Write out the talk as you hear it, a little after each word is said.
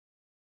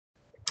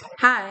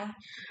Hi,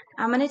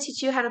 I'm going to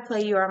teach you how to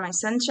play You Are My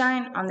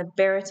Sunshine on the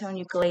baritone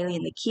ukulele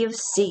in the key of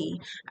C.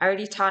 I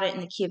already taught it in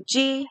the key of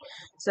G,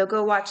 so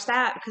go watch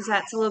that because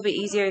that's a little bit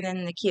easier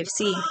than the key of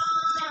C.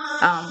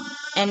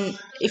 And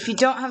if you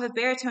don't have a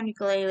baritone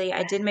ukulele,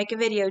 I did make a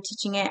video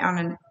teaching it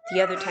on the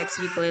other types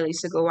of ukulele,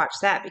 so go watch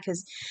that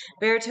because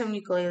baritone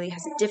ukulele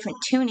has a different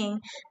tuning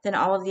than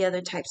all of the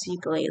other types of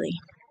ukulele.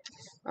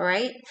 All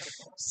right,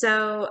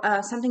 so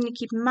something to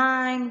keep in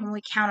mind when we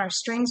count our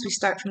strings, we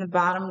start from the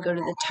bottom, go to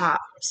the top.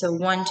 So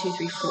 1, 2,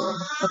 3, 4.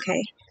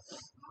 Okay,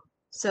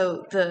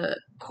 so the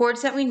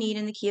chords that we need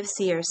in the key of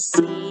C are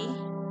C,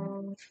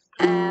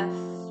 F,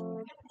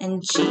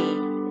 and G.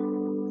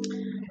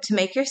 To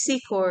make your C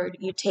chord,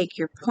 you take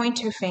your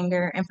pointer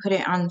finger and put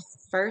it on the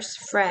first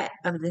fret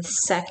of the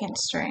second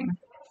string.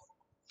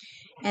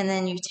 And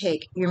then you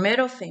take your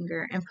middle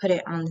finger and put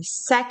it on the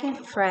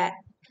second fret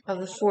of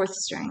the fourth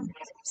string.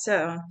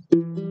 So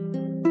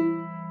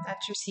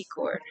that's your C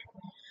chord.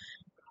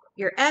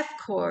 Your F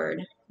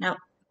chord, now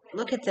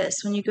look at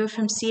this. When you go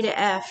from C to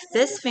F,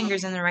 this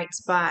finger's in the right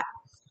spot,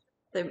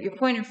 your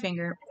pointer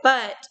finger,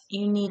 but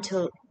you need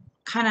to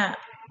kind of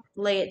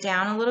lay it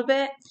down a little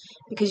bit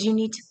because you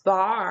need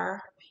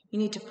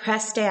to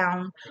press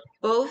down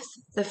both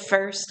the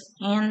first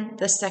and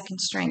the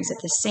second strings at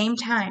the same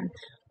time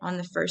on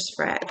the first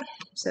fret.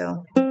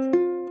 So you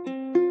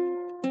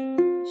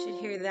should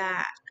hear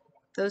that,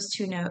 those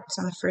two notes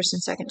on the first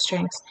and second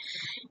strings.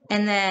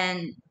 And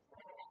then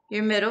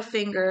your middle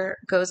finger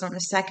goes on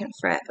the second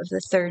fret of the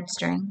third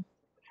string.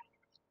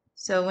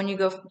 So when you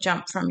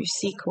jump from your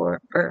C chord,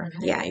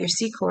 your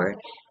C chord,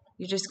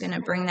 you're just going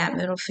to bring that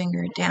middle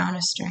finger down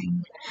a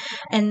string.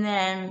 And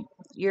then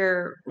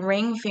your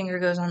ring finger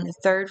goes on the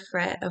third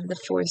fret of the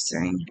fourth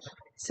string.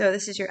 So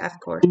this is your F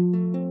chord.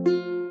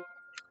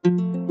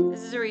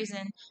 This is the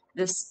reason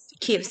this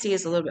key of C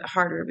is a little bit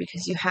harder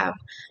because you have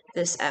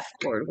this F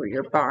chord where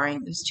you're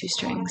barring those two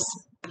strings.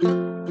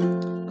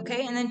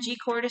 Okay, and then G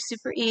chord is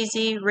super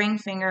easy. Ring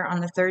finger on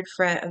the third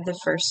fret of the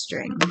first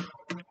string.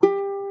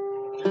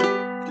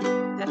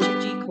 That's your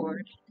G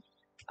chord.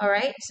 All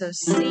right, so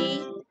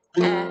C,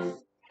 F,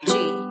 G.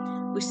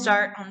 We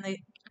start on the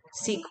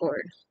C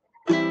chord.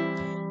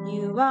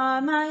 You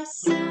are my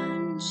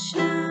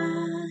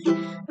sunshine,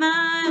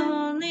 my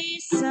only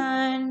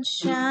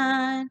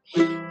sunshine.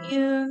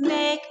 You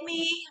make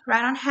me,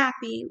 right on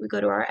happy, we go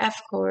to our F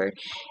chord.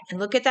 And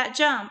look at that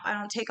jump. I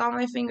don't take all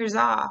my fingers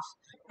off.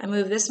 I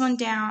move this one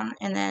down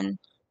and then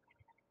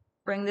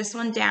bring this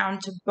one down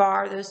to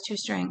bar those two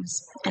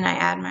strings. And I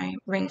add my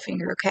ring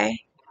finger, okay?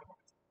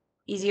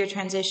 Easier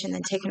transition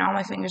than taking all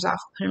my fingers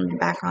off and putting them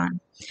back on.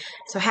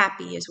 So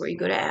happy is where you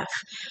go to F.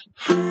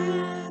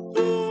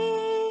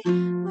 Happy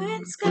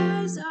when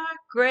skies are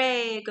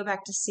gray. Go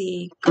back to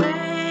C.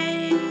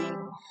 Gray.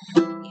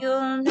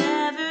 You'll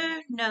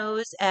never know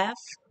is F.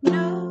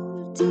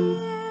 No,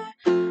 dear,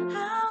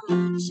 how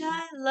much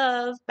I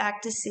love.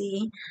 Back to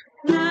C.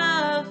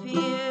 Love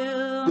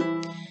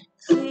you.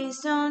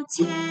 Please don't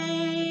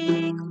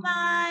take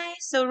my...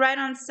 So right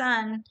on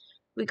sun,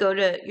 we go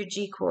to your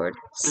G chord.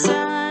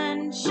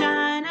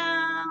 Sunshine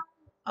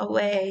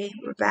away.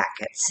 We're back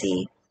at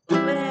C.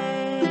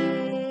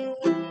 Away.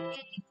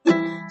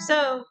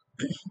 So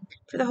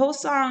for the whole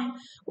song,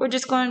 we're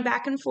just going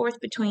back and forth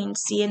between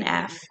C and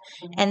F.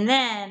 And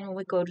then when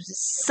we go to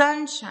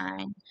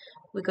sunshine,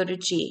 we go to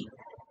G.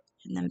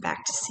 And then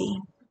back to C.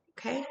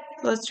 Okay?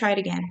 Let's try it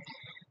again.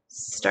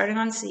 Starting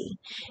on C.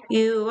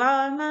 You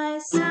are my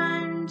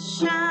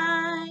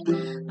sunshine,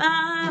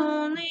 my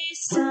only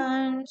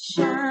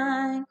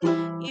sunshine.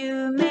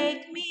 You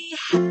make me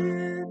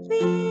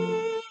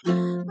happy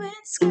when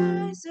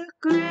skies are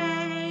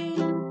gray.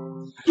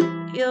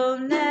 You'll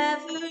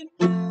never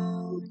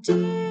know,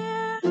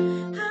 dear,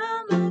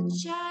 how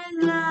much I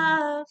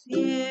love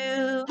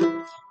you.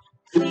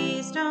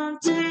 Please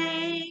don't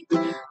take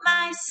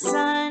my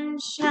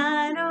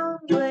sunshine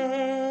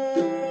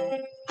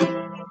away.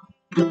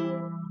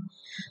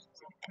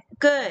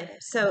 Good.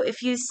 So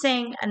if you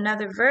sing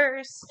another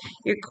verse,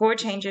 your chord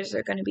changes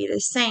are going to be the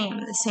same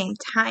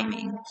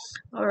timing.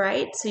 All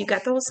right. So you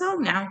got the whole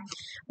song now.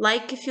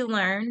 Like if you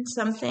learned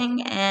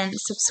something and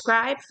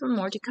subscribe for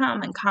more to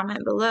come and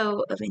comment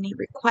below of any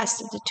requests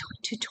of the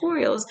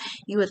tutorials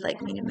you would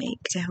like me to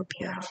make to help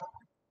you out.